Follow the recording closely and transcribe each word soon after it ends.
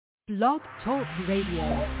Blog Talk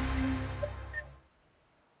Radio.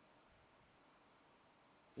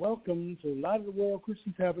 Welcome to Light of the World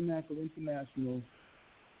Christian Tabernacle International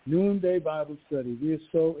Noonday Bible Study. We are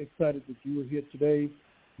so excited that you are here today.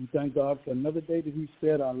 We thank God for another day that He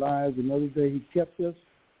spared our lives, another day He kept us.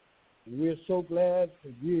 And we are so glad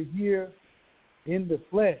that we are here in the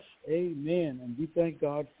flesh. Amen. And we thank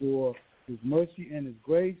God for His mercy and His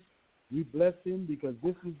grace. We bless Him because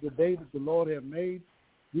this is the day that the Lord has made.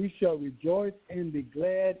 We shall rejoice and be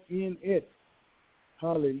glad in it.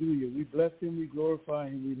 Hallelujah. We bless Him, we glorify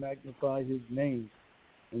Him, we magnify His name.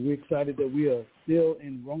 And we're excited that we are still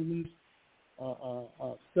in Romans,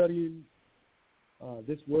 studying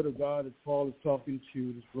this Word of God as Paul is talking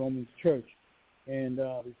to this Romans church. And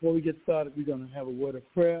before we get started, we're going to have a word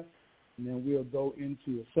of prayer, and then we'll go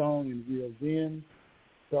into a song, and we'll then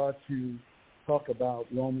start to talk about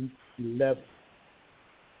Romans 11.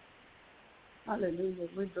 Hallelujah.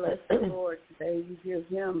 We bless the Lord today. We give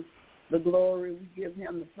Him the glory. We give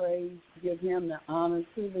Him the praise. We give Him the honor.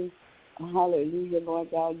 Truly, hallelujah,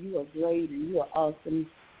 Lord God, you are great and you are awesome.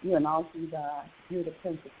 You're an awesome God. You're the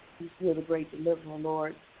Prince of Peace. You're the great deliverer,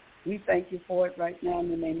 Lord. We thank you for it right now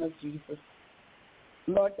in the name of Jesus.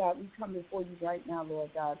 Lord God, we come before you right now,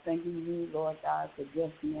 Lord God, thanking you, Lord God, for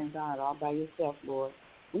just being God all by yourself, Lord.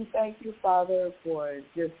 We thank you, Father, for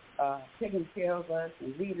just taking care of us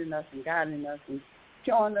and leading us and guiding us and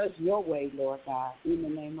showing us your way, Lord God, in the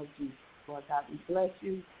name of Jesus. Lord God, we bless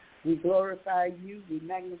you. We glorify you. We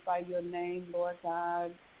magnify your name, Lord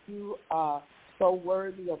God. You are so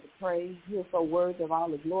worthy of the praise. You're so worthy of all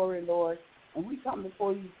the glory, Lord. And we come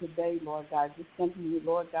before you today, Lord God, just thanking you,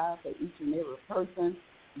 Lord God, for each and every person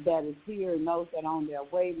that is here and those that are on their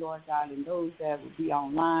way, Lord God, and those that will be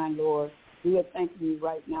online, Lord. We are thanking you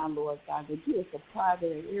right now, Lord God, that you will supply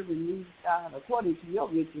their every need, God, according to your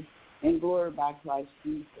riches and glory by Christ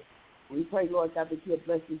Jesus. We pray, Lord God, that you will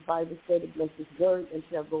bless this Bible study, bless this word that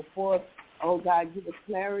shall go forth. Oh, God, give us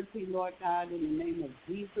clarity, Lord God, in the name of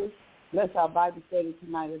Jesus. Bless our Bible study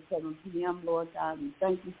tonight at 7 p.m., Lord God. We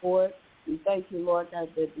thank you for it. We thank you, Lord God,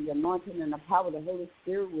 that the anointing and the power of the Holy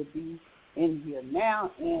Spirit will be in here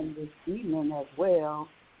now and this evening as well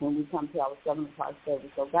when we come to our 7 o'clock service.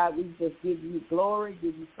 So, God, we just give you glory,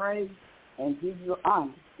 give you praise, and give you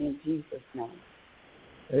honor in Jesus' name.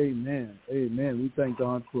 Amen. Amen. We thank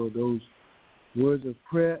God for those words of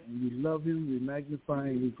prayer, and we love Him, we magnify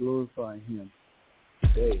Him, we glorify Him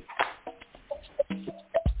today.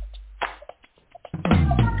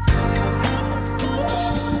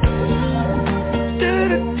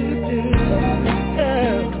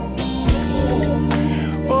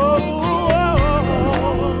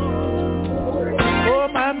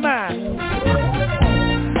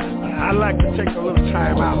 I'd like to take a little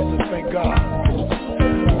time out to thank God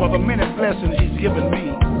for the many blessings He's given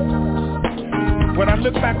me. When I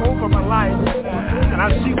look back over my life and I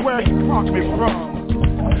see where He brought me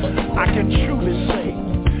from, I can truly say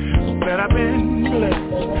that I've been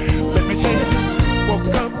blessed. Let me tell you,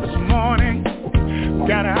 woke up this morning,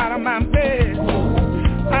 got out of my bed,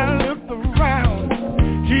 I looked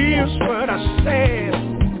around, here's what I said: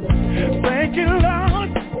 thank you,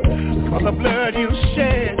 Lord, for the blood you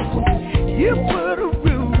shed. You put a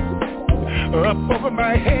roof up over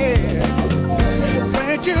my head.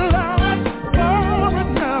 Thank you, Lord, for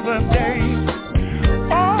another day.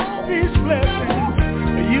 All these blessings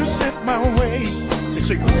you sent my way. You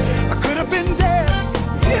see, I could have been dead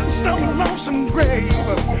in some lonesome grave,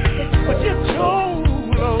 but you told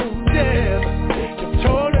old death, you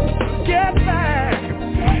told it to get back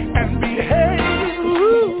and behave.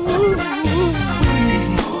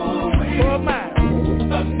 Oh my,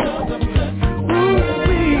 another blessing.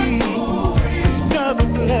 Another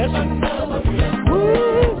blessing.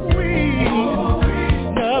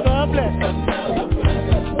 Another blessing.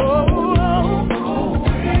 Oh,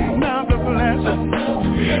 another blessing.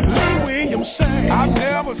 Lee Williams sang, I've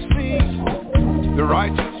never seen the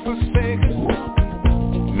righteous forsaken,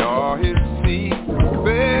 nor his seed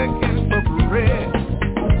begging for bread.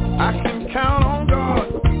 I can count on God,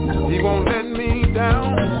 He won't let me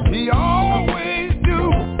down. He always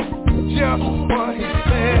do just what He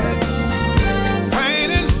said.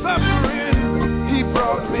 Pain and suffering He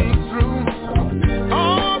brought me through.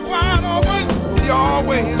 All wide open, He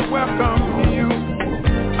always welcomes you.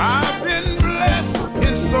 I've been blessed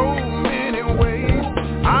in so many ways.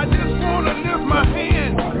 I just want to lift my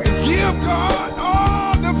hand and give God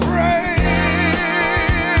all the praise.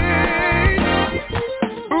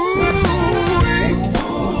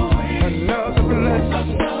 Another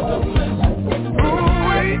blessing.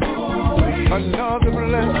 Another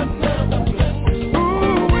blessing.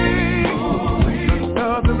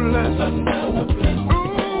 Another blessing.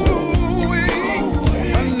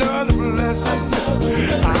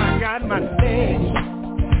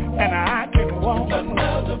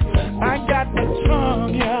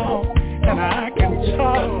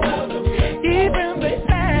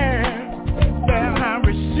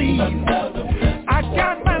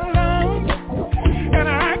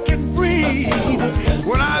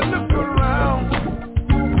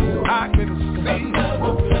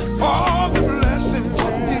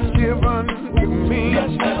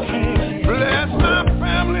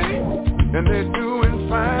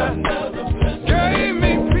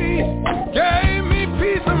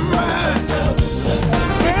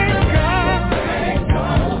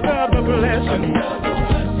 blessing.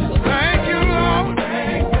 Thank you, Lord.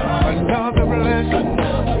 Another blessing.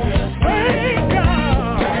 Thank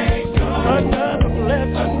God. Another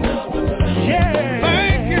blessing. Yeah.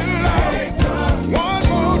 Thank you, Lord. One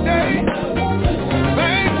more day.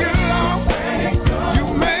 Thank you, Lord. You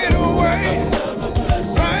made a way.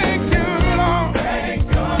 Thank you, Lord.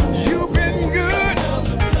 You've been good.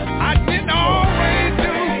 I didn't always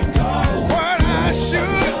do what I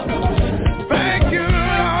should. Thank you,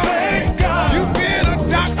 Lord. You've been a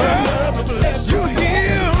doctor. You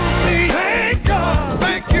healed me.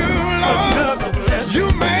 Thank you, Lord. You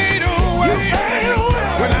made a way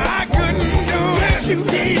when I couldn't do it.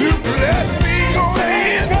 You blessed me going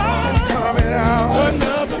in, coming out.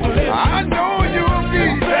 I know you'll be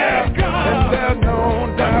there, and there's no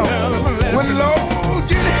doubt. When loads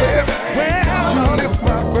get heavy, you lift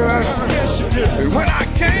my burden. And when I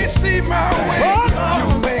can't see my way,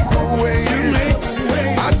 you make a way.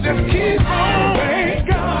 I just keep on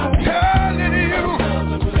telling you,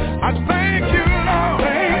 I thank you, Lord.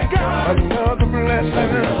 Another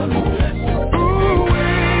blessing. Ooh,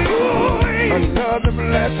 another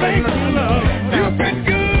blessing. You've been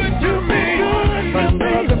good to me.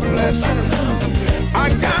 Another blessing. I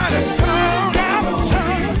got a tongue.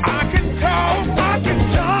 I can talk.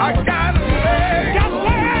 I got a leg.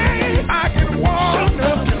 I can walk.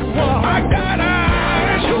 I got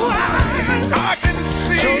eyes. I can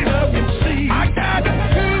see. I got 2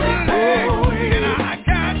 legs. And I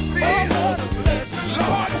got feet.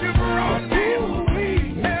 Lord, you brought me.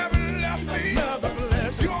 Never left me.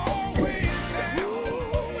 You always there.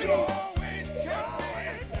 You always kept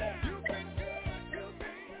me. You've been good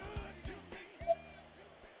to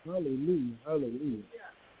me. Hallelujah.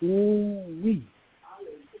 Ooh-wee.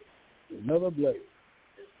 Another blessing.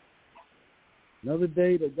 Another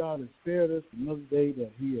day that God has spared us. Another day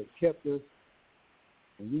that he has kept us.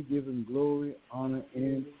 And we give him glory, honor,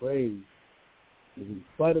 and praise. And in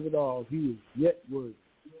spite of it all, he is yet worthy.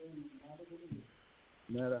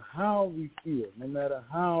 No matter how we feel, no matter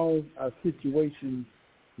how our situation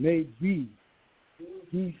may be,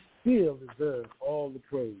 he still deserves all the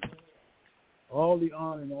praise, all the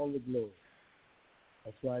honor, and all the glory.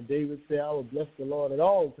 That's why David said, I will bless the Lord at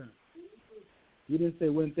all times. He didn't say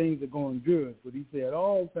when things are going good, but he said at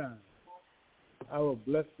all times, I will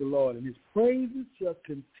bless the Lord, and his praises shall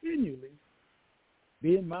continually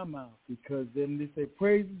be in my mouth, because then they say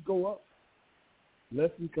praises go up,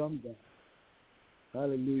 blessing comes down.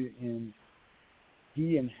 Hallelujah. And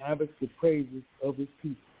he inhabits the praises of his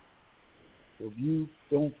people. So if you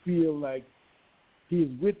don't feel like he is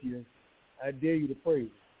with you, I dare you to praise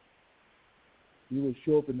him. He will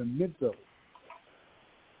show up in the midst of it.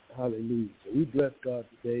 Hallelujah. So we bless God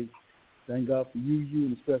today. Thank God for you,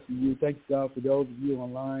 and especially you. Thank God for those of you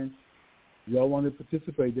online. If y'all want to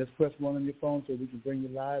participate, just press 1 on your phone so we can bring you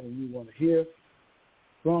live, and we want to hear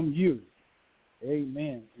from you.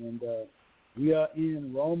 Amen. And we are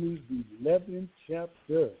in Romans, the 11th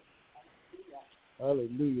chapter.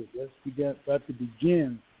 Hallelujah. About to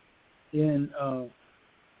begin in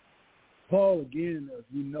Paul again, as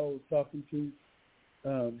we know, talking to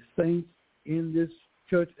saints in this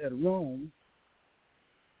church at Rome.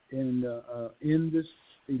 And in this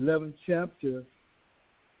 11th chapter,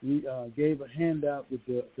 we gave a handout with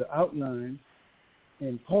the outline,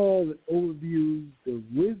 and Paul overviews the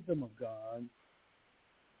wisdom of God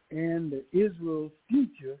and the Israel's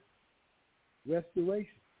future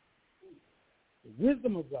restoration. The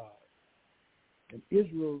wisdom of God and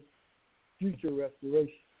Israel's future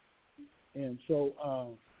restoration. And so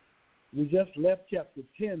we just left chapter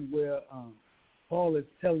 10 where Paul is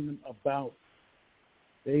telling them about,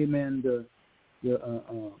 amen, the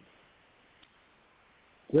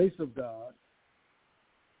grace of God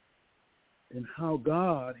and how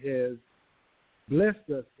God has blessed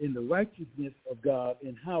us in the righteousness of God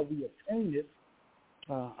and how we obtain it,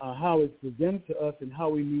 how it's presented to us and how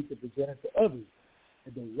we need to present it to others.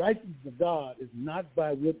 And the righteousness of God is not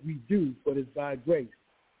by what we do, but it's by grace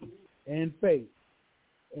and faith.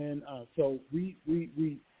 And so he's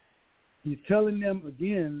telling them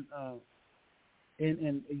again,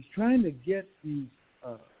 and he's trying to get these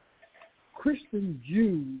Christian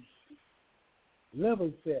Jews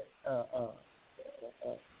level set,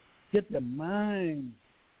 get their mind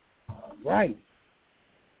right,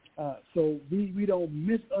 so we don't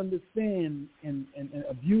misunderstand and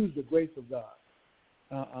abuse the grace of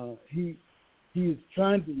God. He is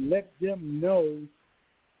trying to let them know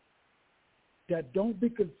that don't be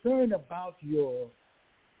concerned about you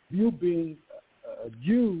being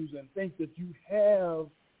Jews and think that you have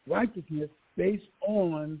righteousness based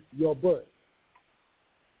on your birth.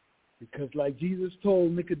 Because like Jesus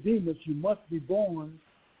told Nicodemus, you must be born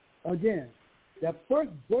again. That first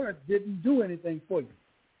birth didn't do anything for you.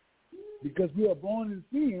 Because we are born in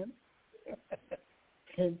sin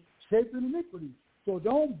and shaped in iniquity. So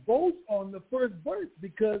don't boast on the first birth,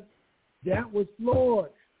 because that was flawed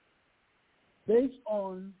based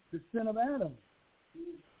on the sin of Adam.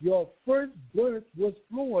 Your first birth was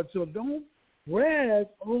flawed, so don't brag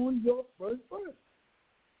on your first birth.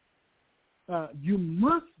 You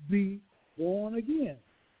must be born again,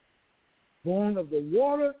 born of the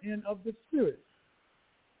water and of the Spirit.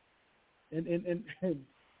 And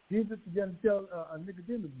Jesus began to tell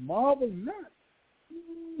Nicodemus, marvel not.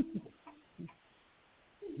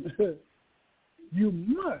 You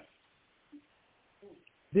must.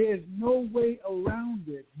 There is no way around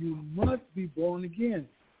it. You must be born again.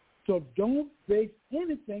 So don't base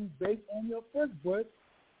anything based on your first birth.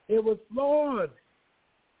 It was flawed.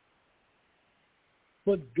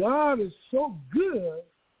 But God is so good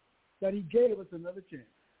that he gave us another chance.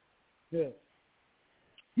 Yeah.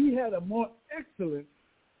 He had a more excellent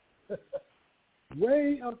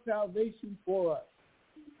way of salvation for us,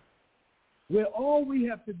 where all we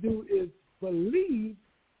have to do is believe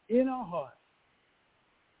in our heart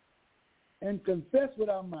and confess with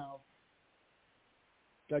our mouth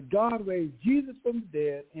that God raised Jesus from the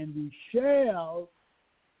dead, and we shall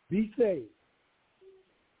be saved.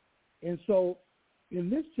 And so in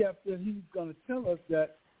this chapter, he's going to tell us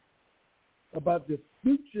that about the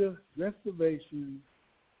future restoration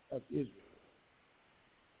of Israel.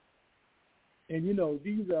 And, you know,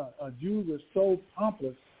 these Jews are so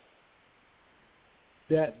pompous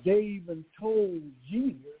that they even told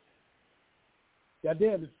Jesus that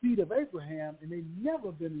they're the seed of Abraham and they've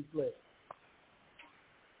never been enslaved.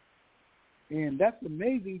 And that's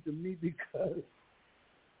amazing to me, because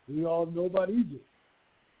we all know about Egypt.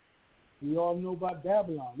 We all know about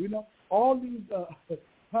Babylon. We know all these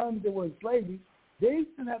times they were in slavery. They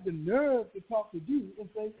still have the nerve to talk to Jesus and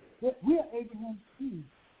say, we are Abraham's seed.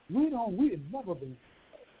 We have never been.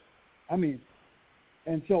 I mean,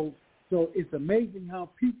 and so it's amazing how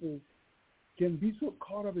people can be so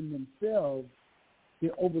caught up in themselves they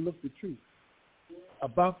overlook the truth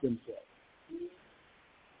about themselves.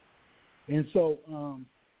 And so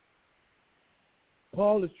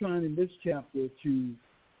Paul is trying in this chapter to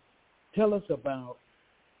tell us about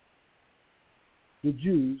the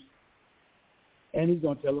Jews, and he's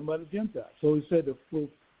going to tell them about the Gentiles. So he said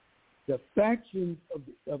the factions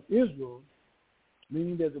of Israel,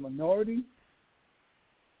 meaning there's a minority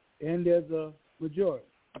and there's a majority.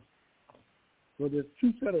 So there's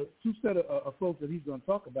two set of folks that he's going to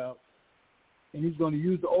talk about, and he's going to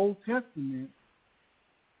use the Old Testament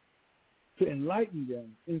to enlighten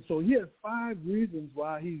them. And so here's 5 reasons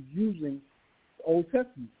why he's using the Old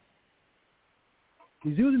Testament.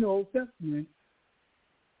 He's using the Old Testament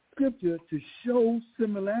scripture to show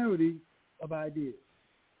similarity of ideas.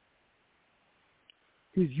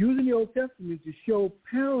 He's using the Old Testament to show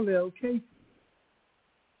parallel cases.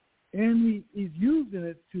 And he's using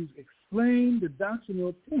it to explain the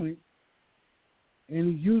doctrinal point,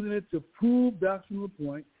 and he's using it to prove doctrinal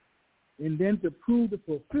point, and then to prove the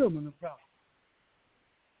fulfillment of prophecy.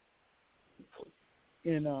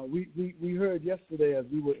 And we heard yesterday, as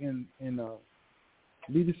we were in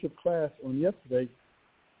leadership class on yesterday,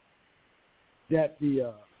 that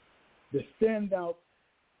the standout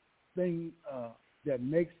thing that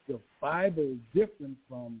makes the Bible different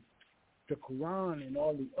from the Quran and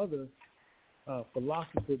all the other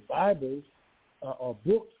philosophy Bibles or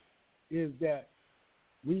books is that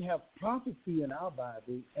we have prophecy in our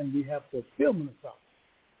Bible and we have fulfillment of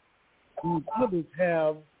prophecy.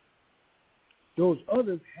 Those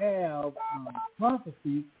others have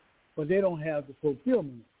prophecy, but they don't have the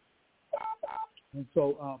fulfillment. And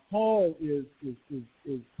so Paul is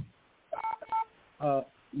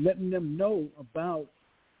letting them know about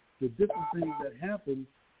the different things that happen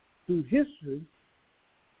through history,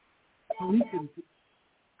 so he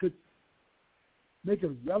could make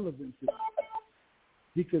it relevant to them.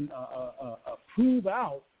 He can prove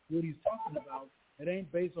out what he's talking about. It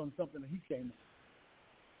ain't based on something that he came up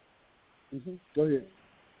with. Mm-hmm. Go ahead.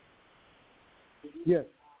 Yes,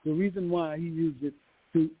 the reason why he used it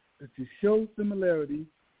to show similarity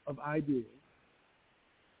of ideas,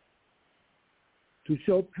 to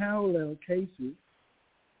show parallel cases,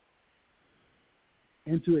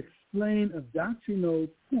 and to explain a doctrinal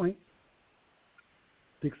point,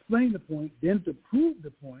 to explain the point, then to prove the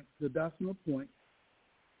point, the doctrinal point,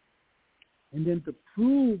 and then to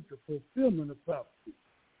prove the fulfillment of prophecy.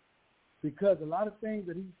 Because a lot of things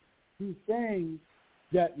that he's saying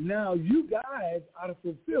that now you guys are the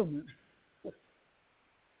fulfillment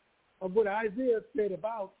of what Isaiah said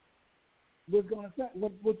about what's going to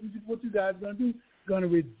what you guys are going to do. Going to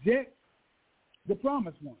reject the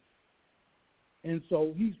promised one. And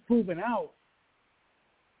so he's proven out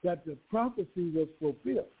that the prophecy was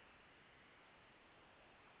fulfilled.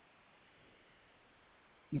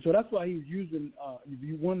 And so that's why he's using, if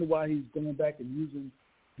you wonder why he's going back and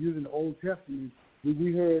using the Old Testament,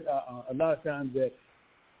 we heard a lot of times that,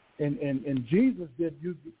 and Jesus did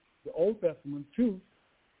use the Old Testament too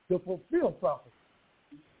to fulfill prophecy.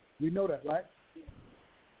 We know that, right?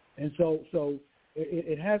 And so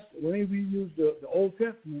it has, when we use the Old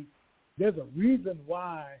Testament, there's a reason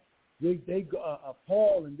why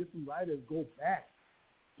Paul and different writers go back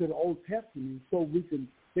to the Old Testament so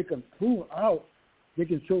they can prove out, they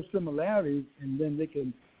can show similarities, and then they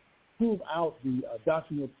can prove out the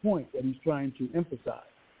doctrinal point that he's trying to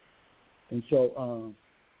emphasize. And so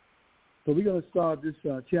we're going to start this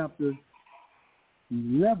chapter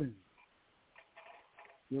 11,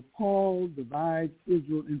 where Paul divides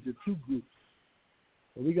Israel into two groups.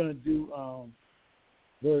 So we're going to do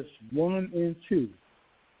verse 1 and 2.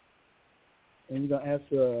 And you're going to ask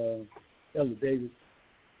Elder David.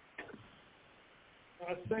 I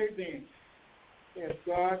say then, if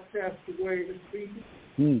God cast away his people,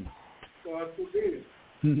 God forbid.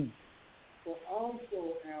 For also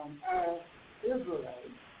am I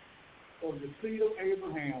Israelite, of the seed of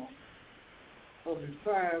Abraham, of the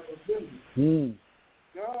tribe of Benjamin.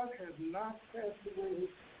 God has not cast away his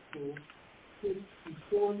people, which he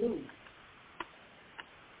foreknew.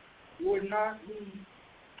 Were not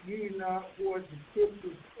ye not what the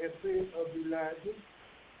scriptures have said of Elijah,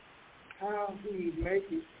 how he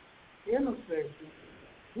maketh intercession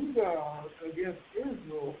to God against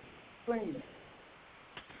Israel, saying,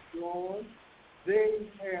 Lord, they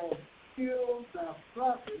have killed thy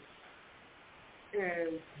prophets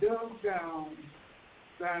and dug down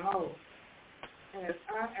thine altar, and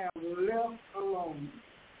I am left alone,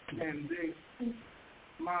 and they seek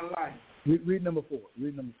my life. Read number 4.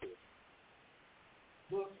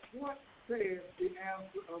 But what saith the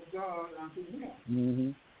answer of God unto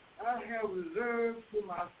him? I have reserved to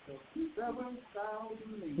myself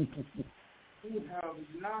 7,000 men who have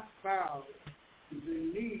not bowed to the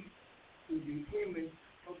knee to the image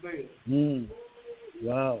of Baal.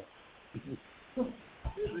 Wow. This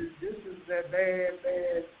is that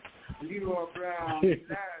bad Leroy Brown beating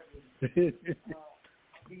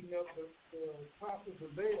up the prophets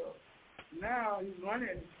of Baal. Now he's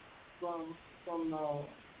running from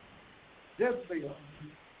Jezebel.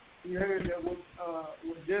 He heard that what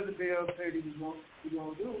Jezebel said he was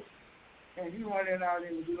going to do. And he running out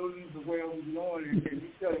in the wilderness of where he was going, and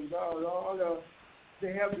he's telling God,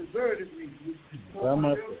 they have deserted me.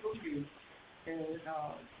 And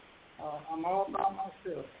I'm all by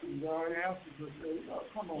myself. And God answers and says,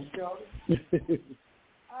 come on, Charlie.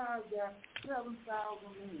 I've got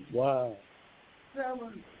 7,000 men. Wow.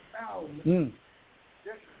 7,000.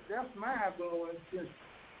 That's mind-blowing,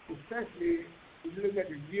 especially if you look at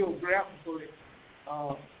the geographical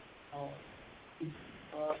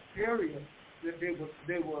area that they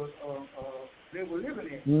were living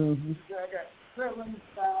in. So I got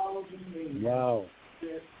 7,000 men. Wow.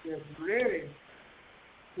 That's ready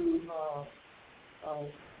to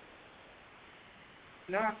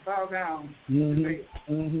not bow down to me.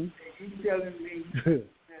 And he's telling me that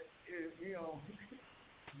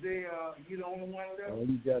you're the only one left. All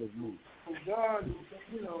you got is me. So God,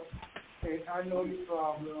 and I know your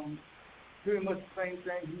problem. Pretty much the same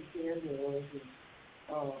thing he said to us. And,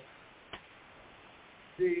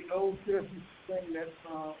 the Old Testament saying that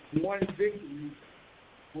one victory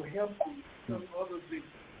will help some other victory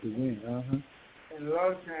to win. And a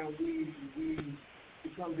lot of times we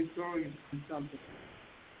become victorious in something,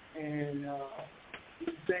 and we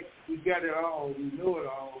think we got it all, we know it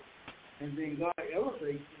all, and then God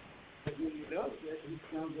elevates it. And when he does that, he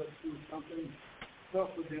comes up to something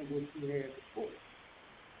tougher than what he had before.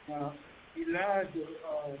 Now, Elijah,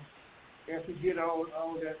 after he did all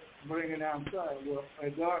that bringing outside, well,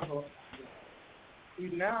 as God helped him,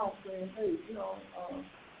 he's now saying, hey,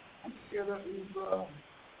 I'm scared of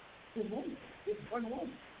this woman, this one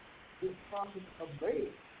woman, this prophet of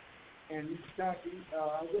Baal. And he's trying to,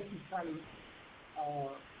 I guess he's trying to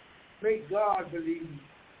make God believe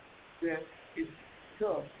that it's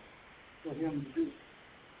tough for him to do.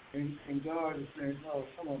 And God is saying, oh,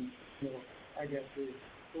 come on, I got this.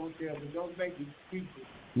 Don't make excuses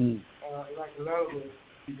like a lot of us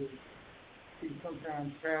do.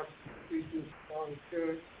 Sometimes pastors, preachers, all the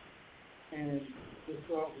church, and they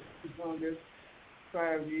start with 200,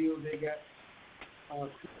 5 years, they got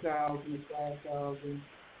 2,000 to 5,000,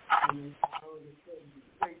 And all of a sudden,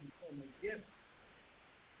 Satan come against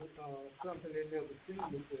something they never seen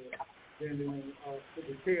before. Then they put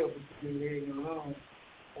the tail between their legs and along,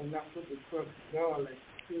 or not put the trust in God like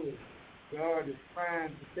they should. God is trying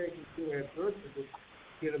to take them through adversity,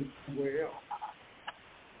 get them somewhere else.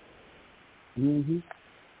 Mm-hmm.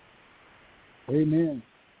 Amen.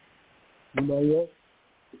 Anybody else?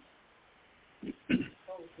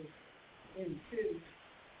 In two,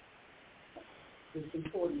 it's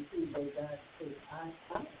important too, though, that I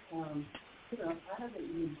haven't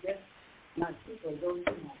even get my people those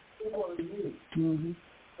who are new. Mm-hmm.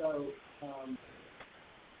 So,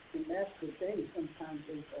 and that's the thing. Sometimes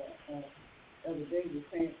is the other day we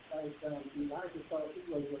saying like Elijah thought he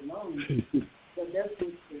was alone, but that's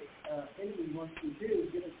what the enemy wants to do: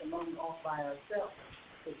 get us alone off by ourselves.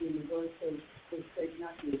 But then the Lord says, "Take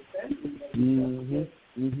not the assembly."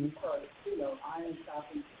 Because iron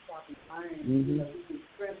stopping iron. Mm-hmm. We can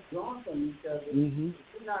strength drawn from each other. Mm-hmm.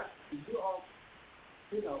 If you're all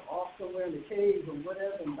off somewhere in the cave or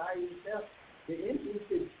whatever and by yourself, the enemy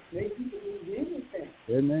could make you believe anything.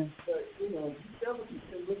 Amen. But, you devil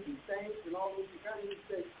can look at saints and all this kind of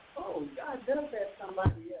say, oh, God does have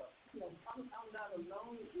somebody else. I'm not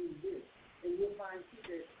alone in this. And you'll find too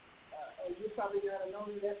that you're probably not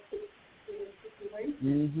alone in that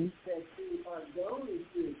situation that you are going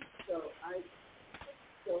through. So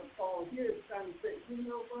Paul here is trying to say, you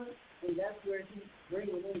know what? And that's where he's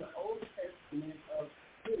bringing in the Old Testament of,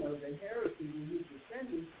 the heresy when he's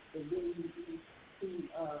descending, but then he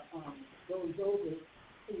goes over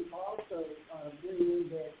to also bring in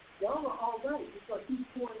that y'all are all right, because he's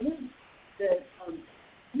pointing in that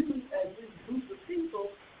you as this group of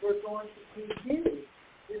people were going to be given.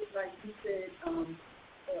 Just like he said to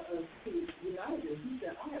Elijah, he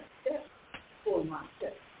said, I have kept for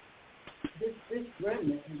myself this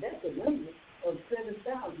remnant, and that's a remnant of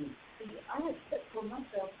 7,000. I have kept for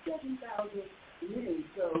myself 7,000 men.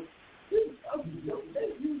 So they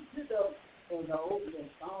used it up in the old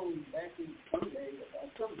song back in some days about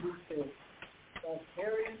some who said,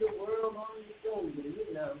 carrying the world on your shoulder,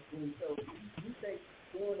 And so you think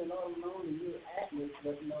doing it all alone and you're atlas,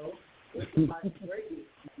 but no, it's my greatest.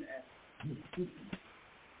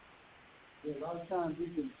 A lot of times we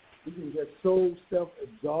can get so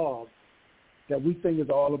self-absorbed that we think it's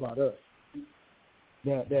all about us.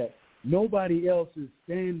 That nobody else is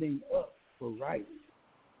standing up for right.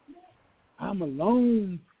 I'm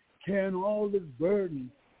alone carrying all this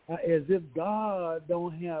burden as if God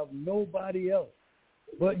don't have nobody else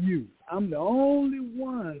but you. I'm the only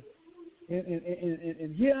one,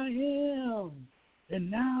 and here I am. And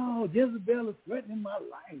now Jezebel is threatening my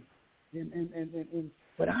life,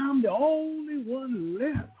 but I'm the only one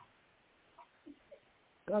left.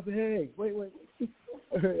 I said, hey, wait.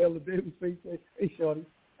 Elder David say, hey, shorty,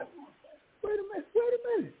 wait a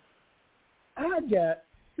minute. I got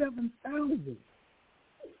 7,000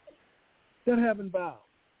 that haven't bowed.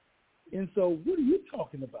 And so what are you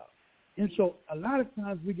talking about? And so a lot of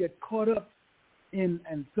times we get caught up in,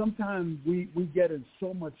 and sometimes we get in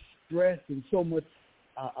so much stress and so much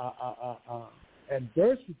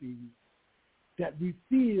adversity that we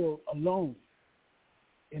feel alone.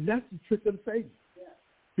 And that's the trick of Satan. Yeah.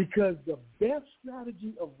 Because the best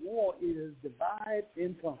strategy of war is divide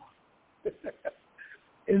and conquer.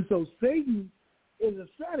 And so Satan is a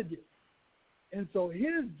strategist. And so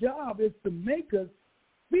his job is to make us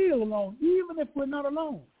feel alone, even if we're not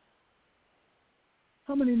alone.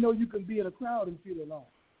 How many know you can be in a crowd and feel alone?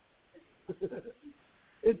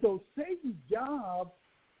 And so Satan's job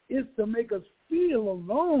is to make us feel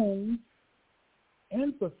alone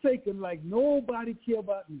and forsaken, like nobody cared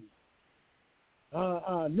about me.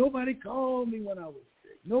 Nobody called me when I was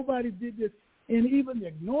sick. Nobody did this, and even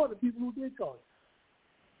ignore the people who did call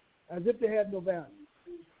you, as if they had no value.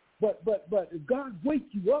 But if God wakes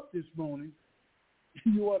you up this morning,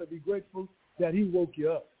 you ought to be grateful that He woke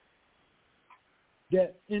you up.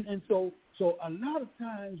 So a lot of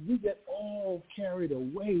times we get all carried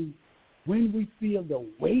away when we feel the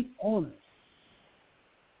weight on us.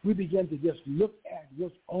 We begin to just look at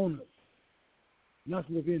what's on us, not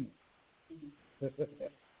within us.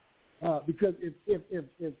 Because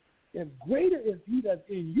if greater is He that's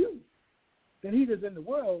in you than He that's in the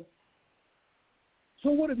world, so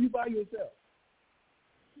what if you by yourself?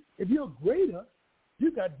 If you're greater,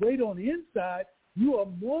 you got greater on the inside, you are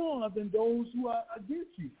more than those who are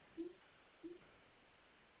against you.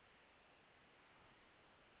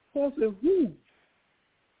 Paul said, who?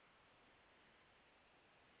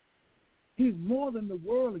 He's more than the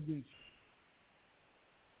world against you.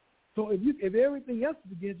 So if everything else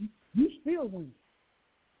is against you, you still win.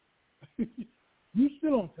 you're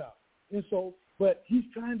still on top. And so, but he's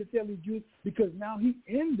trying to tell the Jews, because now he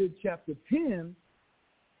ended chapter 10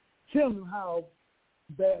 telling them how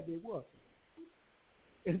bad they were.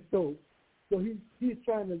 And so he's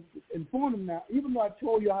trying to inform them now, even though I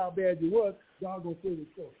told you how bad you was, God going to fill the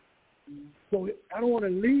story. So I don't want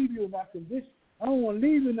to leave you in that condition. I don't want to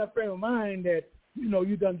leave you in that frame of mind that,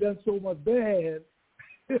 you done so much bad.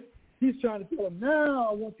 He's trying to tell them, now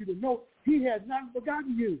I want you to know he has not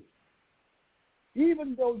forgotten you.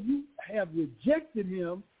 Even though you have rejected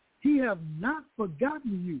him, he has not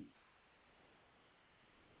forgotten you.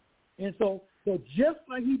 And so just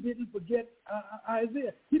like he didn't forget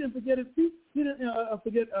Isaiah, he didn't forget his people. He didn't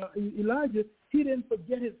forget Elijah. He didn't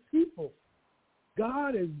forget his people.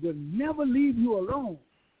 God will never leave you alone.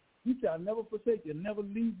 He shall never forsake you, never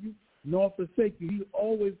leave you nor forsake you. He will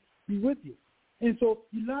always be with you. And so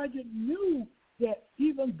Elijah knew that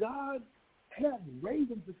even God had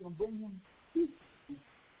raised him to come bring him peace.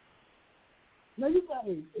 Now you got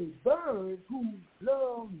a bird who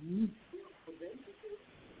loves meat.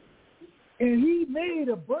 And he made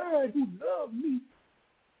a bird who loves meat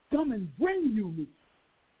come and bring you meat.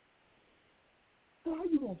 So how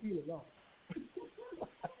you going to feel alone?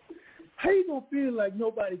 How you going to feel like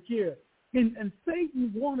nobody cares? And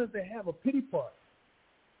Satan wanted us to have a pity party.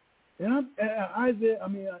 And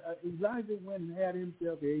Elijah went and had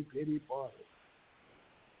himself a pity party.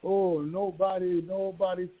 Oh,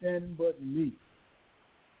 nobody standing but me.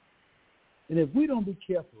 And if we don't be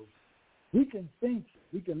careful, we can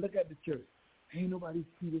look at the church. Ain't nobody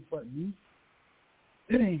seated but me.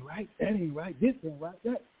 That ain't right. This ain't right.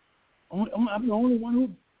 That. I'm the only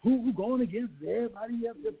one who going against everybody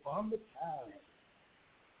else that follow the child.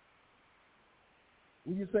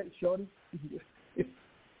 Will you say, Shorty?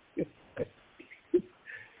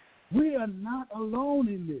 We are not alone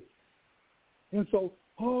in this. And so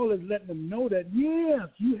Paul is letting them know that, yes,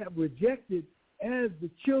 you have rejected as the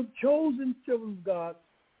chosen children of God.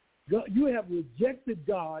 You have rejected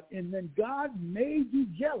God, and then God made you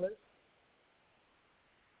jealous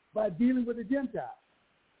by dealing with the Gentiles.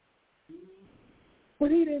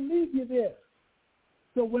 But he didn't leave you there.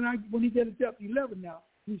 So when he gets to chapter 11 now,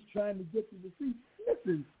 he's trying to get you to see,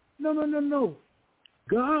 listen, no.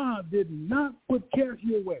 God did not cast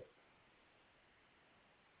you away.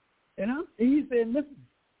 And he's saying, listen,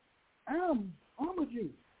 I'm a Jew,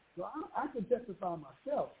 so I can testify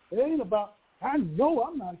myself. It ain't about, I know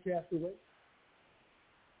I'm not cast away.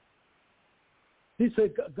 He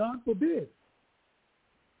said, God forbid.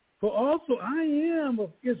 For also I am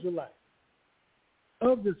of Israelites,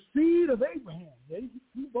 of the seed of Abraham. He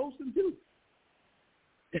boasting too.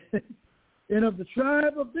 And of the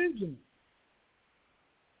tribe of Benjamin.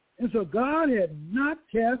 And so God had not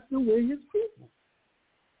cast away his people,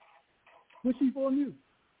 which he foreknew.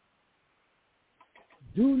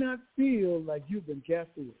 Do not feel like you've been cast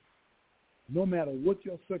away, no matter what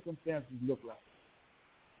your circumstances look like.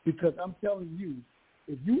 Because I'm telling you,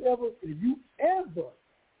 if you ever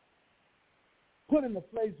put in a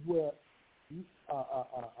place where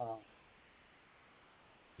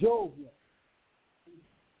Job went.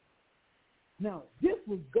 Now, this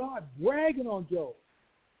was God bragging on Job.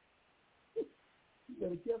 You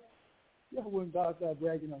better careful when God started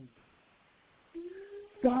bragging on you.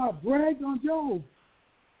 God bragged on Job.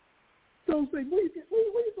 So say, where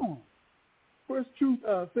you going? First truth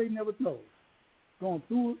Satan never told.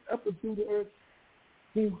 Going up and through the earth,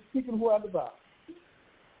 he's seeking who I devour.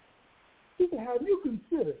 He said, have you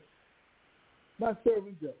considered my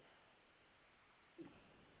servant Job?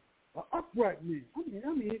 An upright man.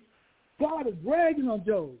 I mean, God is bragging on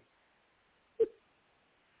Job.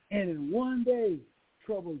 And in one day,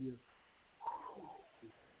 trouble just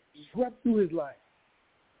swept through his life.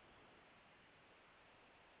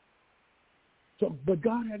 So, but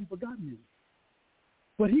God hadn't forgotten him.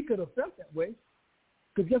 But he could have felt that way,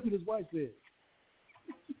 because guess what his wife said?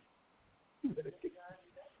 You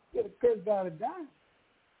better curse God and die.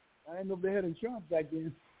 I didn't know if they had insurance back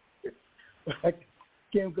then. I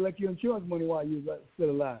can't collect your insurance money while you're still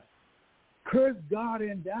alive. Curse God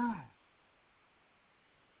and die.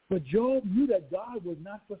 But Job knew that God was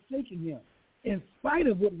not forsaking him in spite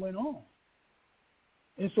of what went on.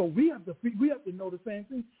 And so we have to know the same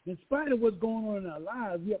thing. In spite of what's going on in our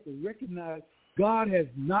lives, we have to recognize God has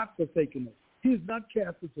not forsaken us. He has not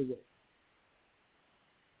cast us away.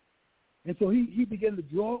 And so he began to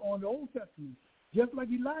draw on the Old Testament, just like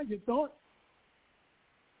Elijah thought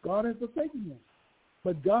God had forsaken him.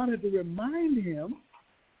 But God had to remind him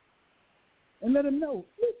and let him know,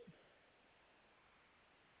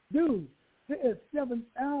 dude, there are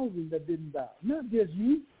 7,000 that didn't die, not just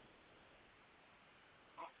you.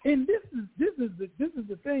 And this is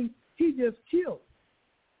the thing. He just killed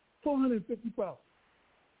 450 prophets.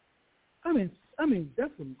 I mean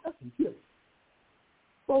that's some killing.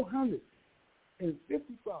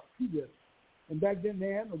 450 prophets. He just, and back then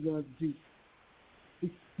they had no guns to shoot.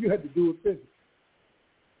 You had to do it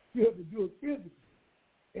physically.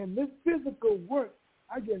 And this physical work,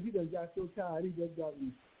 I guess he done got so tired, he just got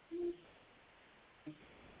weak.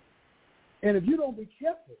 And if you don't be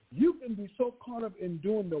careful, you can be so caught up in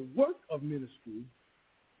doing the work of ministry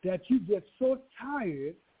that you get so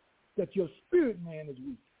tired that your spirit man is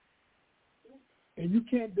weak. And you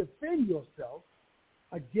can't defend yourself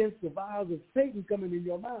against the vials of Satan coming in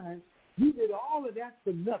your mind. You did all of that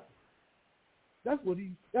for nothing. That's what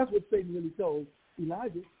Satan really told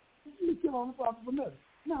Elijah. You kill all the prophets for nothing.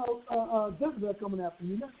 Now, Jezebel coming after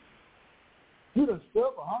you now. You done stir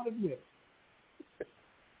up a heart of milk.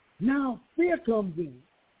 Now fear comes in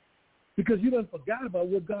because you done forgot about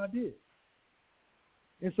what God did.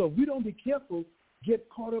 And so if we don't be careful, get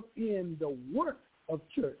caught up in the work of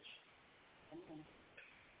church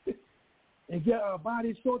and get our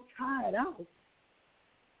bodies so tired out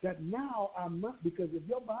that now I'm not, because if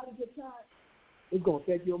your body gets tired, it's going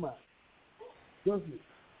to affect your mind. Trust me.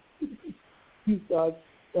 You start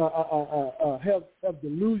have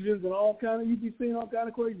delusions and all kind of, you be seeing all kind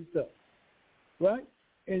of crazy stuff, right?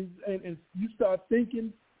 And you start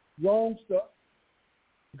thinking wrong stuff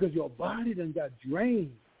because your body done got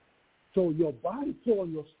drained. So your body pull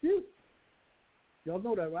on your spirit. Y'all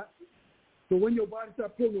know that, right? So when your body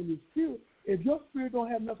starts pulling on your spirit, if your spirit don't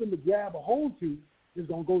have nothing to grab a hold to, it's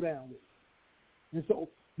going to go down with it. And so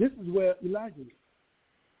this is where Elijah is.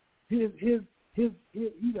 He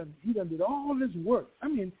done did all this work. I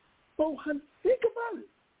mean, 400, think about it.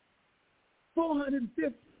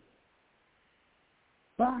 450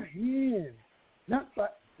 by hand. Not by,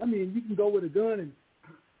 I mean, you can go with a gun and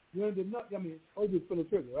you know, I mean, just pull a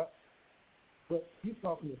trigger, right? But he's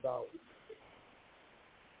talking about,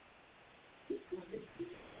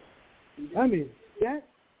 I mean,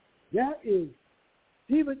 that is,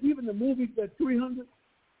 even the movies that 300,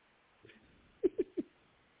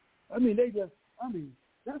 I mean,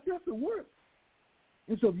 that's the work.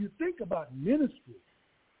 And so if you think about ministry,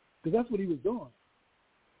 because that's what he was doing.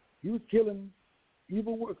 He was killing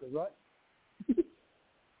evil workers, right?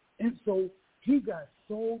 And so he got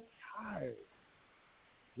so tired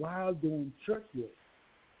while doing church work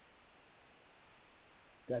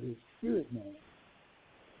that his spirit man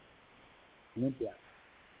went down.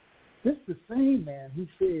 This is the same man who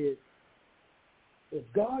said, if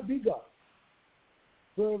God be God,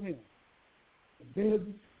 serve him. There's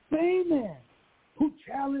the same man who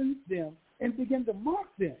challenged them and began to mock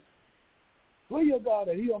them. Where your God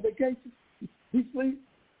at? He on vacation? He sleep?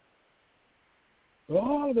 But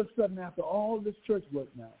all of a sudden, after all this church work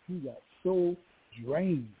now, he got so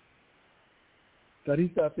drained that he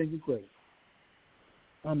started thinking crazy.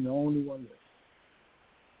 I'm the only one left.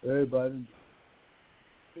 Everybody.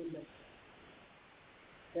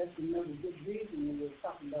 That's another good reason when we were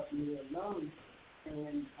talking about when we were alone.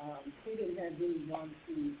 And he didn't have anyone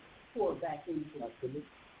to pour back into him.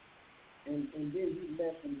 And then he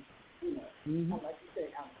left him, like you say,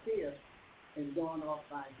 out there and gone off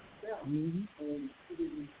by himself. Mm-hmm. And he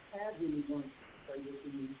didn't have anyone to pray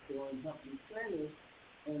with him or help him replenish.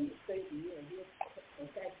 And Satan, he'll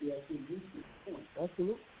attack you at your weakest point.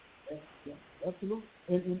 Absolutely. Absolutely.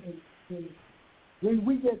 And when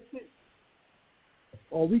we get sick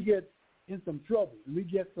or we get in some trouble and we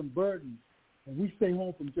get some burdens, and we stay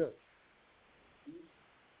home from church.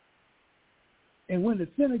 And when the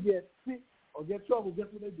sinner gets sick or gets trouble, guess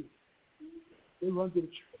what they do? They run to the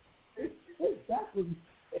church. It's backwards.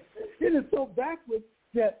 It is so backwards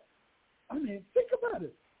that, I mean, think about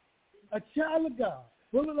it. A child of God,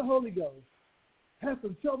 full of the Holy Ghost, has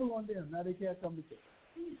some trouble on them. Now they can't come to church.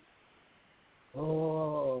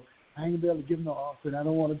 Oh, I ain't gonna be able to give no offering. I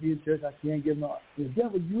don't want to be in church. I can't give no offering. The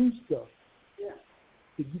devil used stuff. Yeah.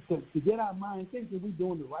 To get our mind thinking we're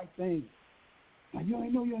doing the right thing. Now, you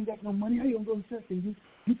ain't know you ain't got no money. How you going to go to church and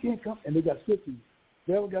you can't come? And they got scripture.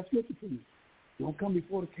 The devil got scripture for you. Don't come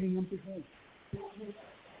before the king empty hands.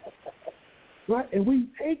 Right? And we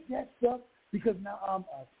take that stuff because now I'm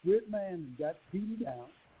a spirit man and got beaten down.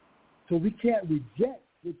 So we can't reject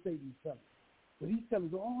what Satan's telling us. But he's telling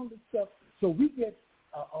us all this stuff. So we get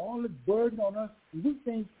all this burden on us. And we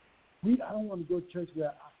think, I don't want to go to church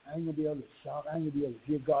where I ain't going to be able to shout. I ain't going to be able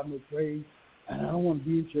to give God no praise. And I don't want to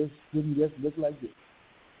be in church didn't just look like this.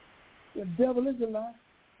 The devil is a lie.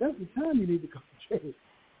 That's the time you need to come to church.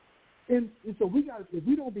 And so we got, if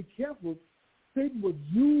we don't be careful, Satan will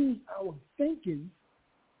use our thinking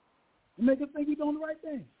and make us think we're doing the right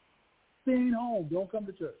thing. Staying home, don't come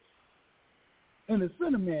to church. And the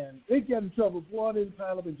sinner man, they get in trouble, boy, they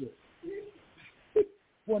pile up in church.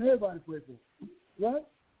 Want everybody to pray for them, right?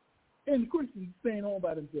 And the Christians staying home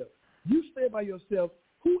by themselves. You stay by yourself,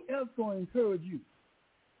 who else going to encourage you?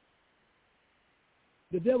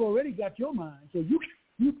 The devil already got your mind, so you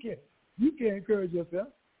can't encourage yourself,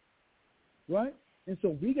 right? And so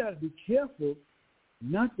we got to be careful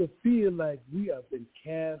not to feel like we have been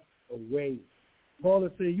cast away. Paul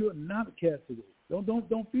is saying you're not a castaway. Don't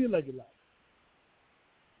feel like you're lost.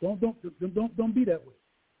 Don't be that way.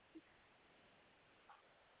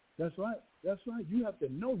 That's right. That's right. You have to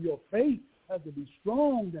know your faith has to be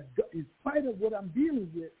strong. That God, in spite of what I'm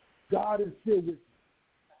dealing with, God is still with me.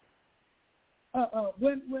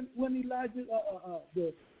 When Elijah,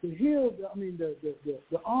 the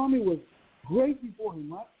army was great before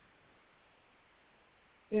him, right?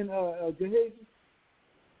 In Gehazi,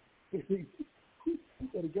 he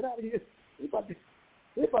better get out of here. They about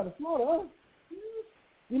to slaughter us.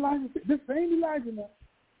 Elijah, this same Elijah now.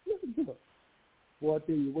 Listen to him. Boy, I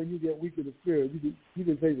tell you, when you get weak in the spirit, you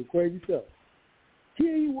can say the crazy stuff.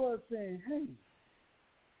 Here he was saying, hey,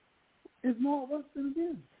 it's more of us than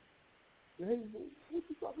them. Hey, what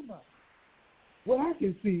you talking about? What I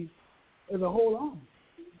can see is a whole army.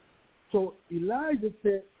 So Elijah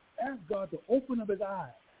said, ask God to open up his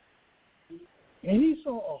eyes. And he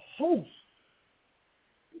saw a host,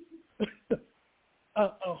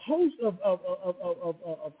 a host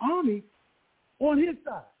of army on his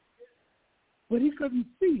side. But he couldn't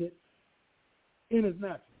see it in his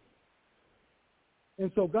natural.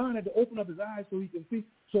 And so God had to open up his eyes so he can see.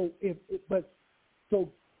 So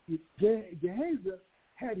Gehazi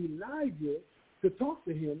had Elijah to talk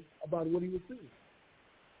to him about what he was seeing.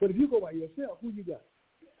 But if you go by yourself, who you got?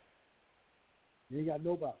 You ain't got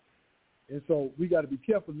nobody. And so we got to be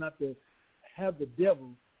careful not to have the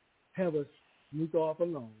devil have us sneak off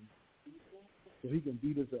alone so he can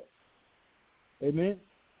beat us up. Amen?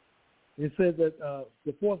 It says that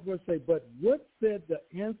the fourth verse say, but what said the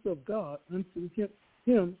answer of God unto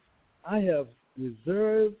him, I have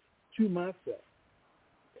reserved to myself.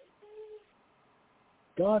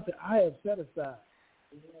 God said, I have set aside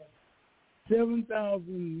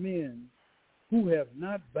 7,000 men who have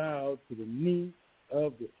not bowed to the knee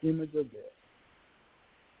of the image of God.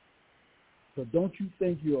 So don't you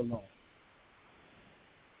think you're alone.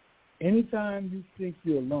 Anytime you think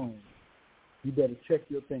you're alone, you better check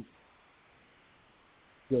your thinking.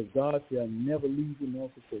 Because God said, I'll never leave you nor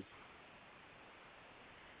forsake you.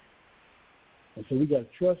 And so we got to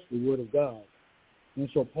trust the word of God. And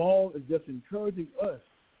so Paul is just encouraging us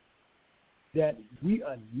that we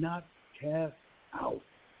are not cast out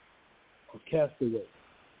or cast away.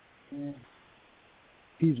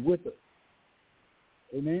 He's with us.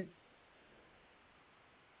 Amen?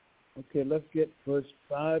 Okay, let's get verse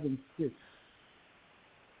 5 and 6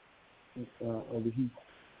 of the Hebrew.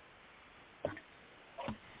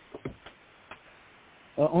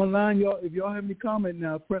 Online, y'all, if y'all have any comment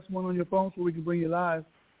now, press 1 on your phone so we can bring you live.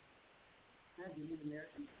 I believe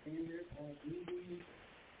American Standard reading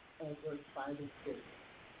verse 5 and 6.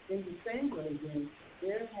 In the same way, then,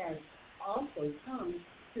 there has also come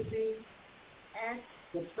to be at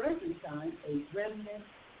the present time a remnant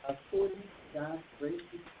according to God's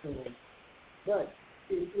gracious story. But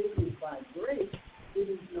if it is by grace, it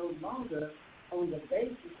is no longer on the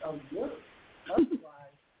basis of works.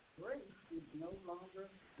 Otherwise, grace is no longer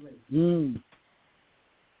grace. And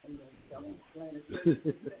then self-explanatory.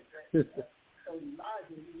 So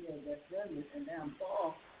Elijah, he had that remnant, and now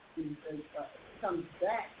Paul comes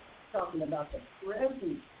back talking about the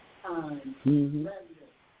present time remnant,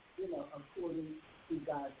 according to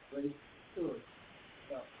God's grace story.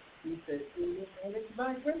 So he said, and it's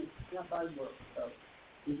by grace, not by works. So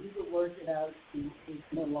if you could work it out, it's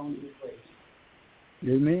no longer grace.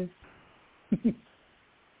 Amen.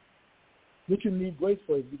 What you need grace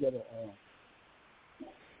for is you got to,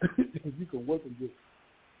 if you can work and do it.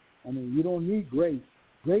 I mean, you don't need grace.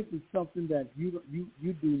 Grace is something that you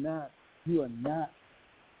are not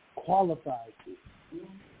qualified to.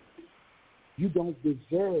 You don't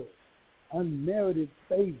deserve unmerited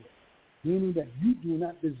favor, meaning that you do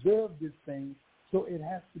not deserve this thing, so it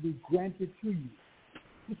has to be granted to you.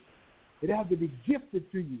 It has to be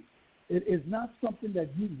gifted to you. It is not something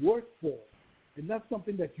that you work for. It's not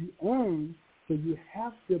something that you earn, so it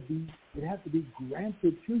has to be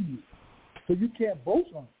granted to you. So you can't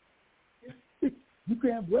boast on it. You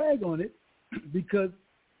can't brag on it because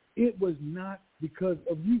it was not because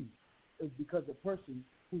of you. It's because of the person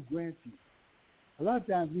who grants you. A lot of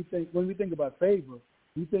times when we think about favor,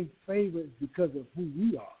 we think favor is because of who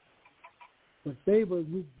we are. But favor is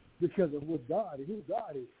because of what God is, who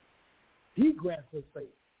God is. He grants us favor,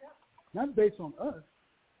 not based on us.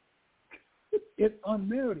 It's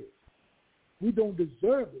unmerited. We don't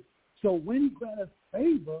deserve it. So when he grants us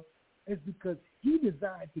favor, it's because he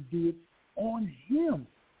desired to do it on him,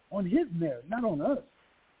 on his merit, not on us.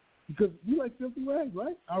 Because we like filthy rags,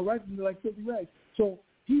 right? Our righteousness is like filthy rags. So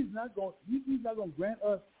he's not going to grant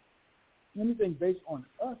us anything based on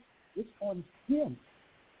us. It's on him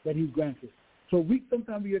that he grants it. So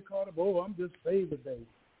sometimes we get caught up, I'm just favored, baby.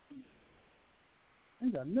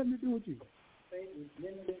 Ain't got nothing to do with you. Faith is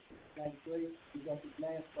limited, like grace, because it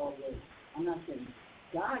lasts always. I'm not saying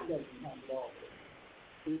God doesn't have it always.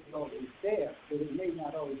 It's always there, but it may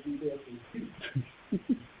not always be there for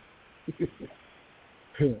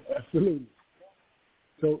you. Absolutely.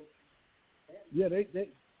 So, yeah, they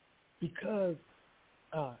because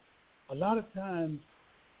a lot of times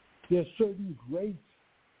there's certain grace,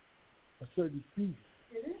 a certain season.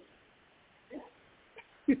 It is.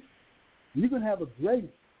 Yeah. You can have a grace.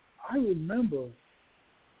 I remember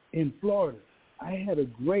in Florida, I had a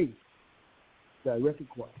grace direct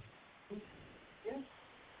choir. Yeah.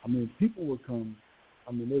 I mean, people would come.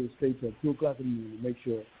 I mean, they would stay till 2 o'clock in the morning to make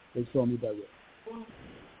sure they saw me direct.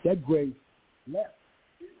 That grace left.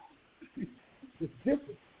 It's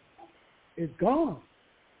different. It's gone.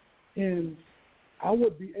 And I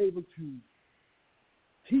would be able to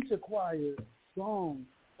teach a choir songs,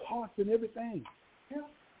 parts, and everything. Yeah.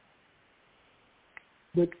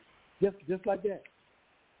 But just like that,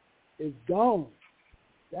 it's gone.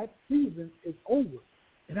 That season is over.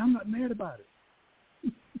 And I'm not mad about it.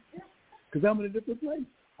 Because I'm in a different place.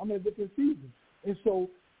 I'm in a different season. And so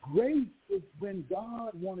grace is when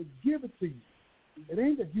God want to give it to you. It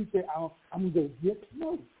ain't that you say, I'm going to get it.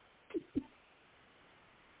 No.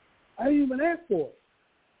 I didn't even ask for it.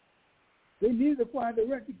 They needed a choir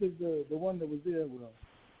director because the one that was there,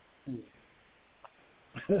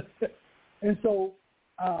 anyway. And so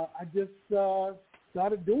I just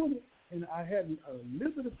started doing it. And I had a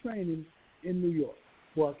little bit of training in New York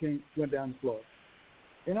before I went down to Florida.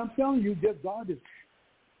 And I'm telling you, that God is,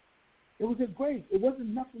 it was a grace. It wasn't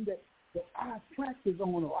nothing that I practiced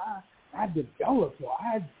on or I developed or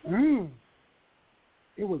I earned.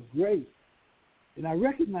 It was grace. And I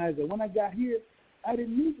recognized that when I got here, I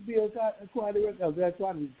didn't need to be a choir director. I was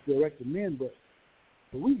trying to direct the men, but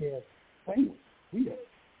we had famous. We had,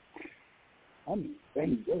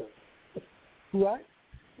 famous. Right?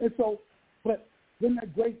 And so, but when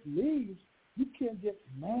that grace leaves, you can't get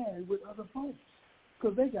mad with other folks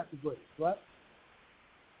because they got the grace, right?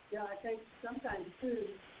 Yeah, I think sometimes, too,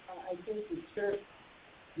 I think the church,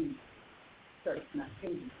 not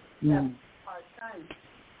kingdom, have a hard time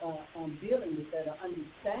on dealing with that or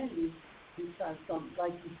understanding because,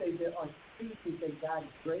 like you say, there are species that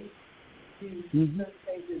God's grace to certain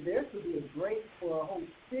things. There could be a grace for a whole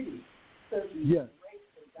city, certain grace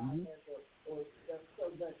that God has, so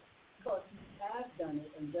that because you have done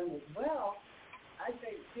it and done it well, I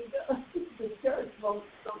think the church won't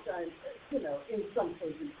sometimes, in some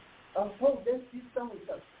cases, let's do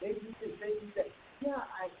so-and-so. They do this, they do that. Yeah,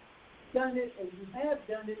 I've done it, and you have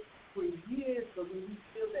done it for years, but when you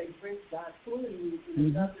feel that grace, God pulling you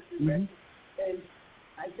in another direction, and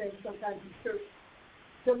I think sometimes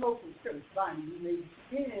the local church body, you may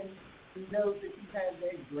begin to know that you have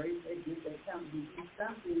that grace, they get that time to do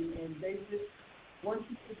something, and they just want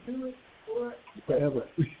you to do it forever.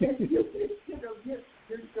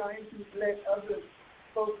 You're trying to let other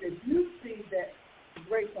folks that you see that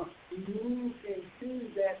grace on move into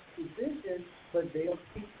that position, but they'll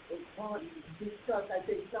keep it on because I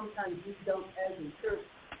think sometimes we don't, as a church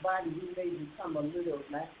body, we may become a little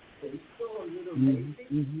lackadaisical, a little lazy,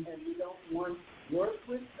 and we don't want to work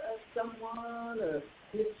with someone or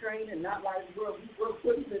mistrain and not like we're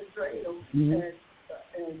putting mistrain them,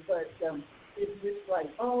 but it's just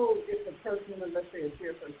like, if a person, let's say a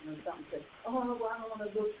chairperson or something, says, well, I don't want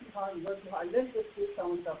to work too hard and work too hard. Let's just do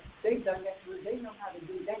so-and-so. They've done that. They know how to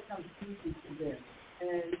do it. That comes easy to them.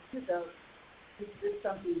 And, it's just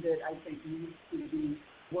something that I think needs to be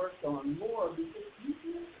worked on more because you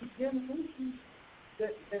see generations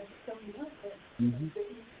that coming up that they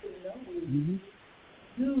need to know and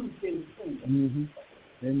do things.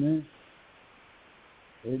 Amen.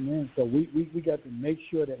 Amen. So we got to make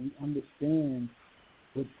sure that we understand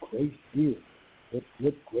what grace is.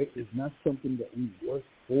 What grace is not something that we work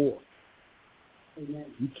for. Amen.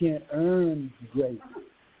 You can't earn grace.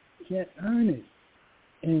 You can't earn it.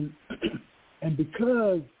 And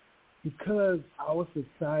because our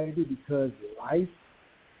society, because life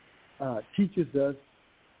teaches us,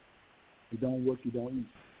 you don't work, you don't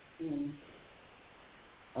eat.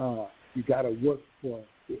 You got to work for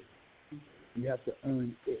it. You have to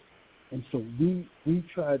earn it. And so we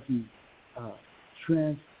try to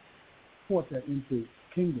transport that into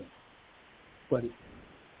kingdom. But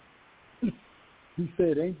he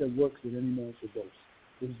said, ain't the works that any man should boast.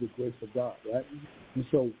 This is the grace of God, right? And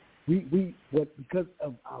so because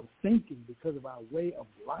of our thinking, because of our way of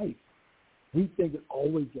life, we think it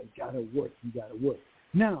always got to work. You got to work.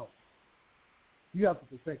 Now, you have to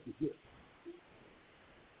perfect your gift.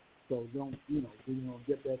 So we don't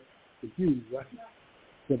get that confused, right?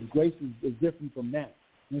 So the grace is different from that.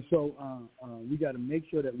 And so we got to make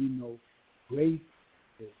sure that we know grace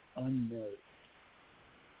is unmerited.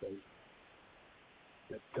 So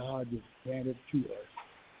that God is granted to us,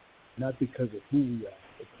 not because of who we are,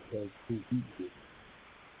 but because who He is.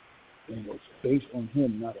 And it's based on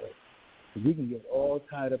Him, not us. So we can get all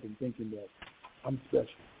tied up in thinking that I'm special.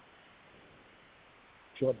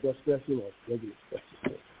 Short bus special or regular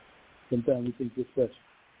special. Sometimes we think we're special.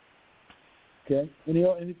 Okay?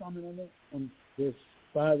 Any comment on that? On verse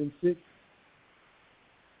 5 and 6?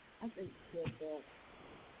 I think that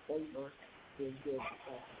favor is good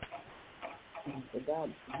because God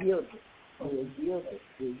yielded.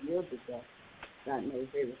 He yielded that. God knows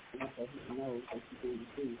everything, so He knows that He's going to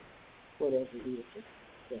do whatever it is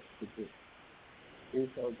that's to do. And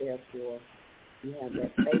so therefore, you have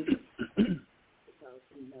that favor because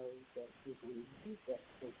He knows that He's going to use that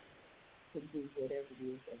to do whatever it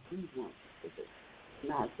is that He wants to do,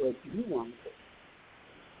 not what you want to do.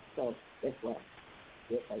 So that's why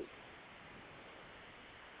you're faithful.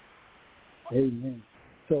 Amen.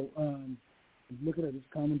 So, looking at this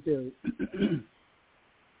commentary,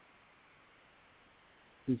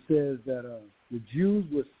 it says that the Jews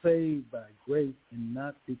were saved by grace and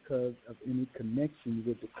not because of any connection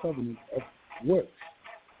with the covenant of works.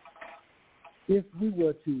 If we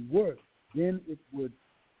were to work, then it would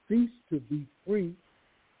cease to be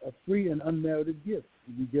a free and unmerited gift.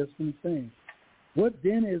 We just been saying. What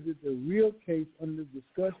then is it the real case under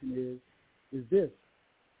discussion is this.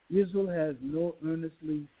 Israel has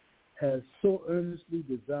so earnestly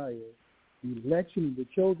desired the election of the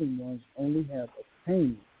chosen ones only have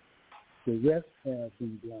obtained. The rest have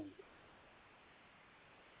been blinded.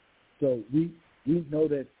 So we know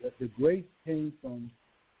that the grace came from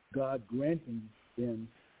God granting them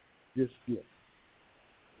this gift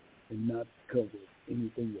and not because of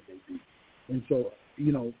anything that they do. And so,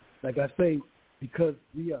 like I say, because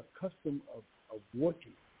we are accustomed of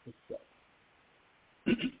working with stuff,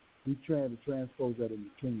 we try to transpose that in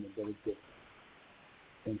the kingdom, but it's different.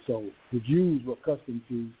 And so the Jews were accustomed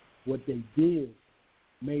to what they did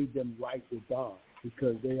made them right with God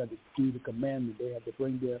because they had to do the commandment. They had to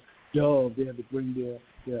bring their dove. They had to bring their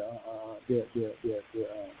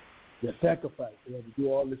sacrifice. They had to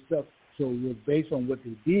do all this stuff. So it was based on what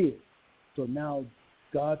they did. So now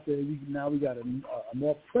God said we got a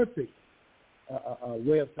more perfect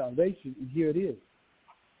way of salvation, and here it is.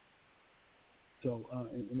 So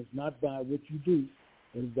and it's not by what you do,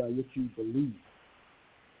 it is by what you believe.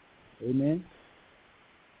 Amen?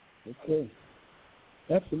 Okay.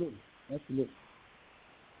 Absolutely.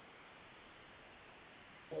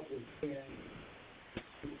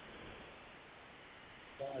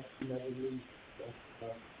 God never leaves us.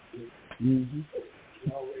 Mm-hmm.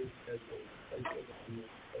 He always has a place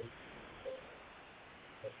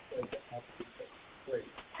of great.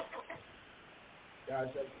 God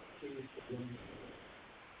doesn't choose to bring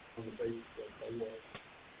on the basis of the Lord.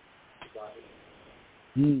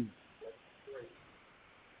 That's great.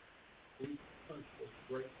 We punch this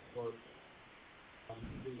great work on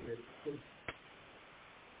the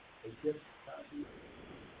a gift not be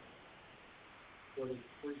for the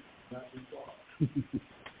free not be far.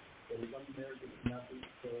 For the unmerited not be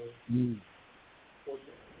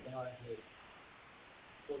fortune God has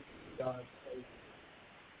fortune God's faith,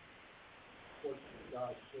 fortune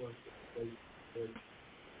God's source of faith,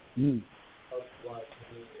 otherwise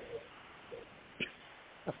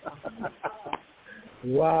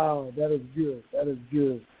Wow, that is good.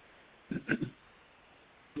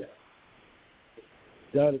 Yeah.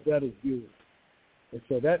 That is good. And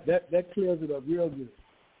so that clears it up real good.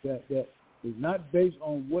 That is not based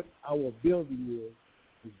on what our ability is.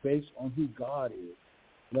 It's based on who God is.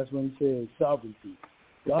 And that's when he says sovereignty.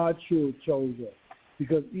 God sure chose us.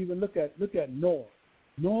 Because even look at Noah.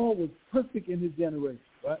 Noah was perfect in his generation,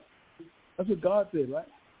 right? That's what God said, right?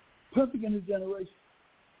 Perfect in his generation.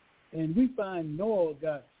 And we find Noah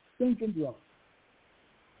got stinking drunk.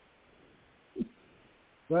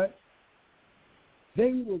 Right?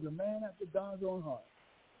 David was a man after God's own heart.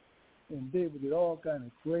 And David did all kind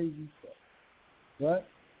of crazy stuff. Right?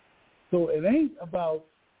 So it ain't about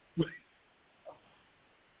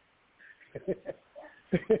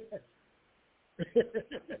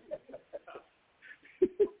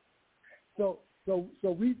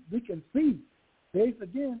So we can see, based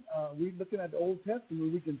again, we looking at the Old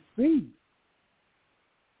Testament, we can see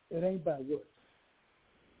it ain't by works,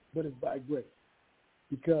 but it's by grace.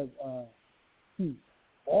 Because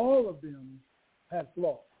all of them have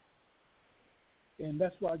flaws. And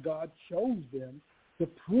that's why God chose them to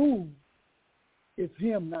prove it's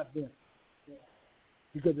him, not them. Yeah.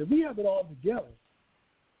 Because if we have it all together,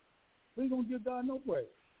 we ain't going to give God no praise.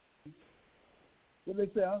 What they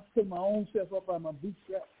say, I'll pick my own self up on my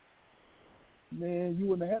bootstraps. Man, you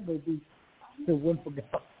wouldn't have had no boots if it wasn't for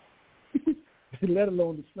God. Let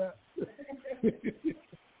alone the straps.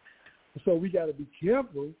 So we got to be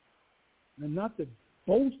careful and not to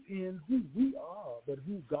boast in who we are, but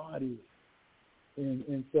who God is.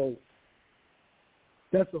 And so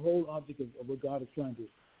that's the whole object of what God is trying to,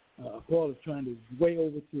 Paul is trying to weigh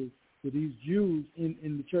over to these Jews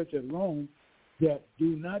in the church at Rome, that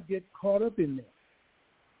do not get caught up in that,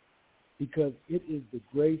 because it is the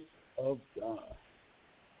grace of God.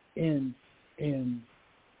 And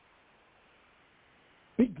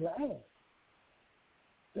be glad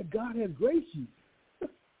that God has graced you.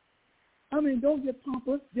 I mean, don't get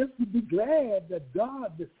pompous. Just be glad that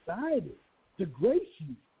God decided to grace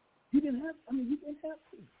you. You didn't have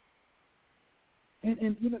to.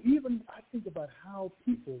 And you know, even I think about how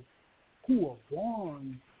people who are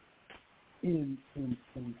born in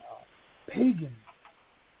pagan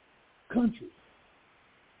countries,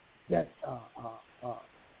 that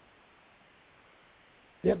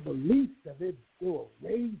their belief that they were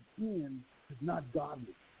raised in is not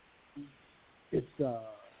godly. It's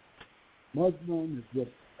Muslim, it's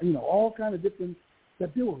with, all kind of different,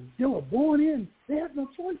 that they were born in. They had no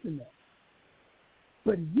choice in that.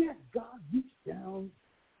 But yet God reached down,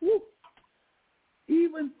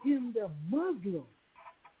 even in the Muslim,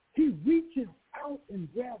 he reaches out and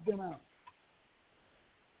grabs them out.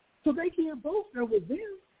 So they can't boast that was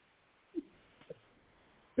them.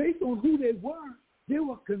 Based on who they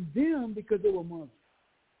were condemned because they were Muslims.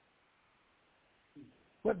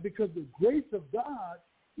 But because of the grace of God,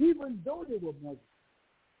 even though they were Muslims,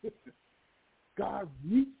 God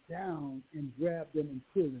reached down and grabbed them and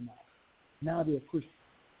pulled them out. Now they're Christians.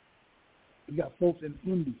 You got folks in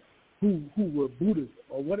India who were Buddhists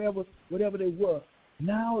or whatever they were.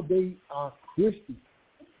 Now they are Christians.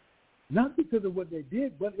 Not because of what they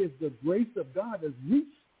did, but it's the grace of God that's reached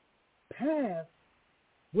past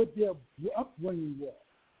what their upbringing was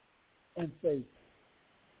and say,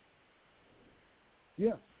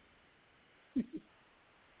 yeah.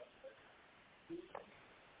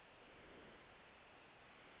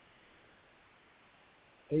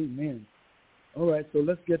 Amen. All right, so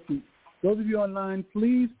let's get to those of you online.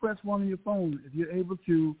 Please press 1 on your phone if you're able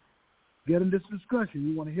to get in this discussion.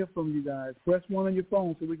 We want to hear from you guys. Press 1 on your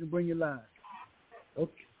phone so we can bring you live.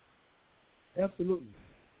 Okay. Absolutely.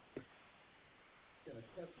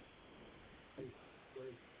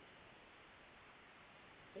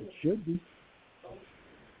 It should be.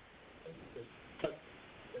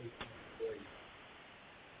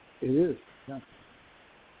 It is. Yeah.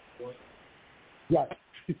 Right.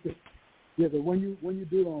 Yeah, but when you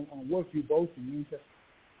do it on work, you both and you just,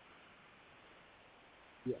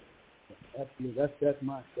 yeah, absolutely. That's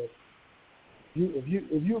my stuff. If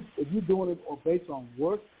you're doing it based on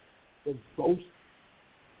work, it's boast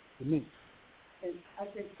to me. And I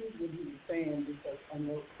think too what he was saying, because I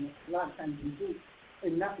know a lot of times you do,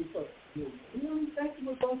 and not because you really think you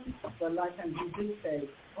were boasting, but a lot of times you do say,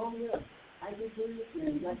 oh yeah, I did this,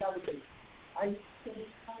 and like I would say, I used to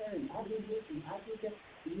retire, and I did this, and I did that.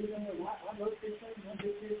 You know, I wrote this thing, I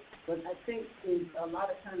did this. But I think a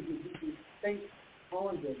lot of times you can think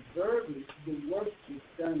on the verbiage, the work is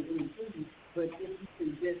done in you. But if you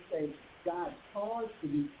can just say, God caused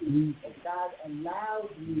you to, and God allowed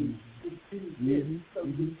you to do this. So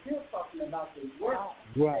you're still talking about the work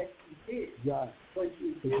that you did. Right. But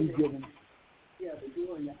you're giving the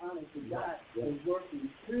glory and the honor to God is working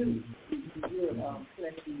through your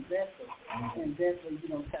fleshly vessel. And vessel, you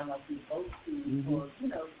don't sound like you're boasting or, even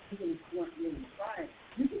if you weren't really trying,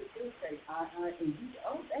 you can still say, and you say,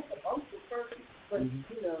 oh, that's a boastful person. But, you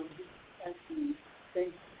have to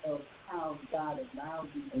think of how God allowed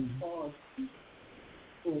you and caused you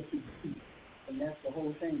for to keep. And that's the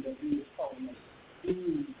whole thing that he is calling us to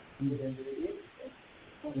do, whatever it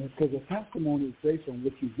is. Because the testimony is based on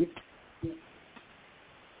what you did.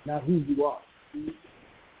 Not who you are.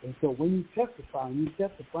 And so when you're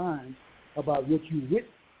testifying about what you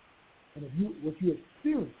witnessed and what you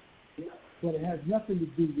experienced, but it has nothing to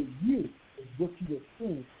do with you. It's what you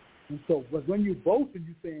experienced. And so, but when you boast and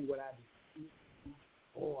you're saying what I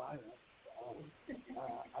I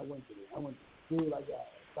went to school. I got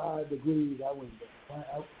 5 degrees. I went to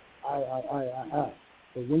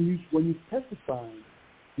But when you testifying,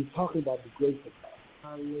 you're talking about the grace of God.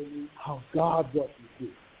 How God brought you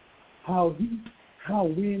through. How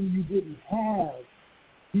when you didn't have,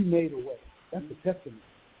 He made a way. That's a testimony.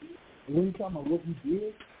 And when you're talking about what He did,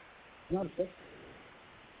 it's not a testimony.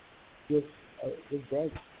 Just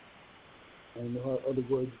bragging. And there are other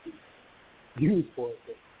words used for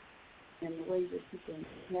it. And the way that you can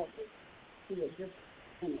have it, see a difference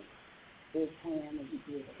in it is when you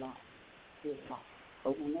did a lot.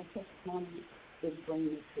 But when that testimony is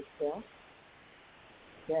bringing it to self,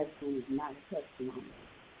 that's when it's not a testimony.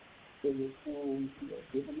 It is when you are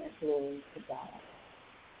giving that glory to God.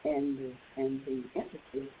 And the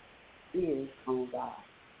emphasis is on God.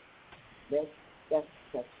 That's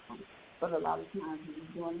testimony. But a lot of times when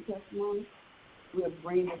you're doing the testimony, we'll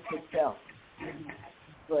bring it to self.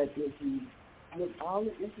 But if you give all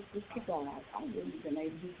the emphasis to God, I wouldn't have been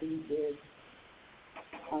able to do this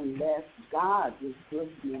unless God was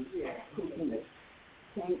with me here. Could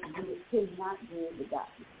not do it without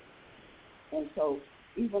me. And so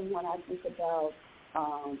even when I think about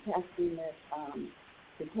pastoring that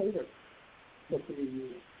Decatur for 3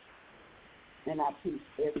 years, and I preach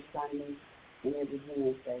every Sunday and every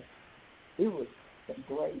Wednesday, it was the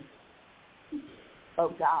grace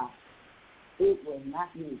of God. It was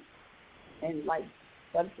not me. And like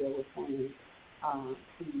Butterfield was saying,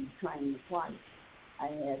 to train the choir, I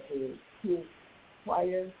had to teach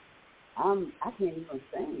choir. I can't even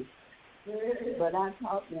sing, but I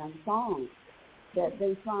taught them songs that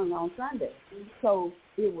they sung on Sunday. So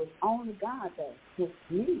it was only God that just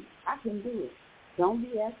me. I can do it. Don't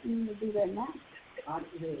be asking me to do that now,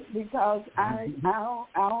 because I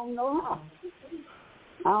don't know how.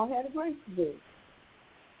 I don't have the grace to do it.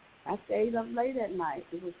 I stayed up late at night.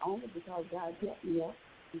 It was only because God kept me up.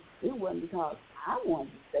 It wasn't because I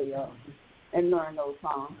wanted to stay up and learn those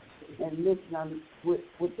songs and listen with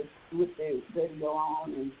the radio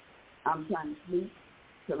on, and I'm trying to sleep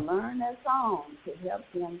to learn that song to help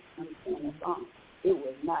them understand the song. It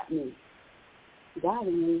was not me. God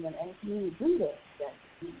didn't even ask me to do that.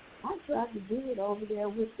 I tried to do it over there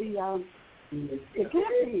with the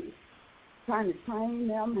kids, trying to train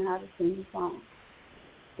them how to sing the song.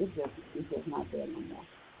 It's just not there no more.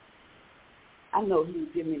 I know He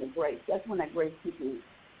would give me the grace. That's when that grace kicked in.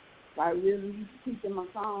 If I really used to teach them my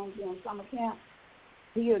songs during summer camp,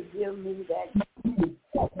 He'll give me that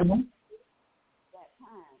time.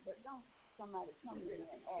 But don't somebody come in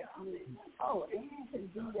and ask me, oh, Ann can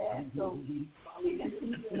do that, so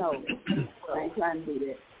no, I ain't trying to do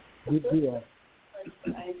that. Good deal. I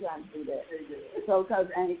ain't trying to do that. So, because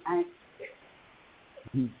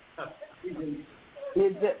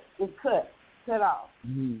it's cut off.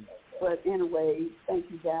 Mm-hmm. But anyway, thank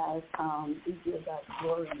you guys. We give God the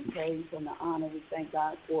glory and the praise and the honor. We thank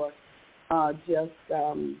God for just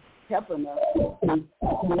helping us on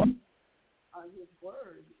His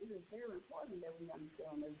word. It is very important that we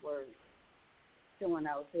understand His word, showing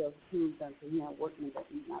ourselves approved unto Him, working that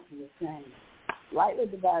we not be ashamed. Rightly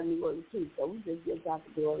dividing the word of truth. So we just give God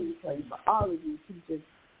the glory and praise for all of you teachers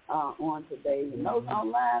on today. And those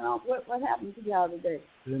online, what happened to y'all today?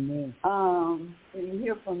 Amen. And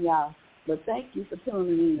hear from y'all. But thank you for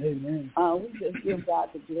tuning in. Amen. We just give God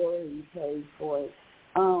the glory and praise for it.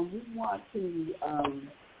 We want to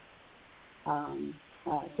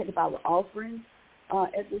take up our offerings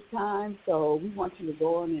at this time. So we want you to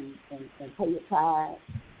go on and pay your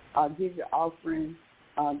tithe, give your offering.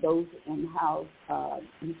 Those in the house,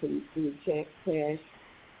 you can do a check, cash.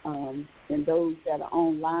 And those that are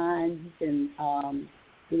online, you can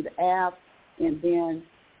do the app, and then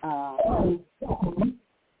the amount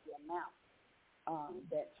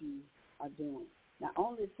that you are doing. Now,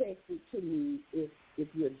 only text it to me if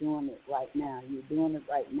you're doing it right now. You're doing it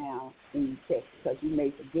right now, and you text, because you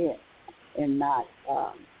may forget and not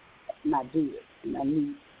do it. And I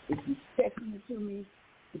mean, if you texting it to me,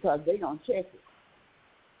 because they're going to check it.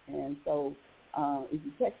 And so if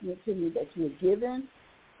you text it to me that you're giving,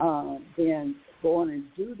 then go on and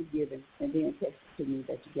do the giving, and then text it to me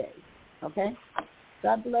that you gave. Okay?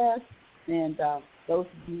 God bless. And those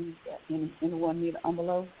of you, anyone need an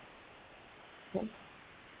envelope? Okay?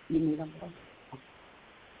 You need an envelope?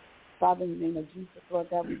 Father, in the name of Jesus, Lord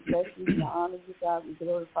God, we bless you, we honor you, God, we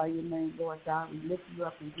glorify your name, Lord God, we lift you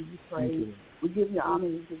up and give you praise. We give you honor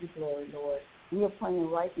and give you glory, Lord. We are praying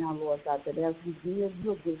right now, Lord God, that as we give,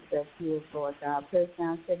 you'll give that to us, Lord God. Pressed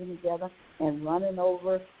down, taken together, and running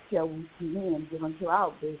over, shall we see and give unto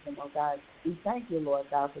our bosom, Lord God. We thank you, Lord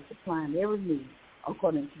God, for supplying every need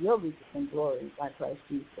according to your riches and glory by Christ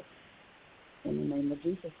Jesus. In the name of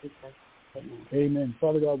Jesus, we pray. Amen. Amen.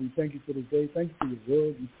 Father God, we thank you for this day. Thank you for your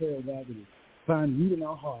word. We pray, oh God, that it find root in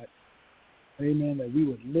our heart. Amen, that we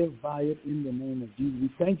would live by it in the name of Jesus.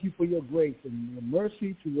 We thank you for your grace and your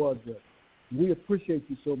mercy towards us. We appreciate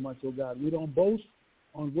you so much, oh God. We don't boast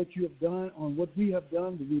on what you have done, on what we have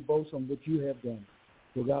done, but we boast on what you have done.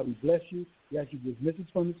 So God, we bless you. We ask you to dismiss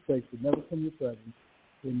us from this place, but never from your presence.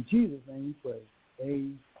 In Jesus' name we pray.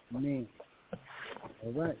 Amen.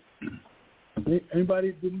 All right.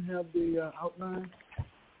 Anybody didn't have the outline?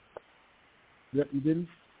 Yep, you didn't?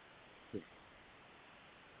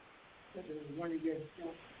 When you get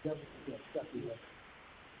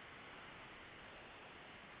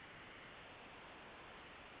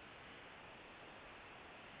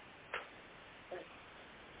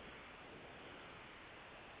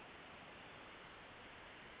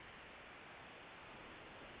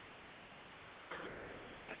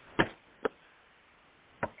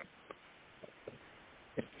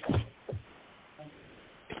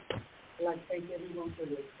I'd like to thank everyone for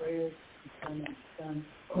their prayers.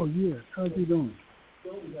 Oh, yeah. How's he doing?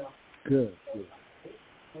 Doing well. Good.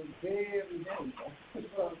 Very day.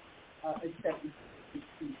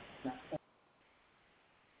 Except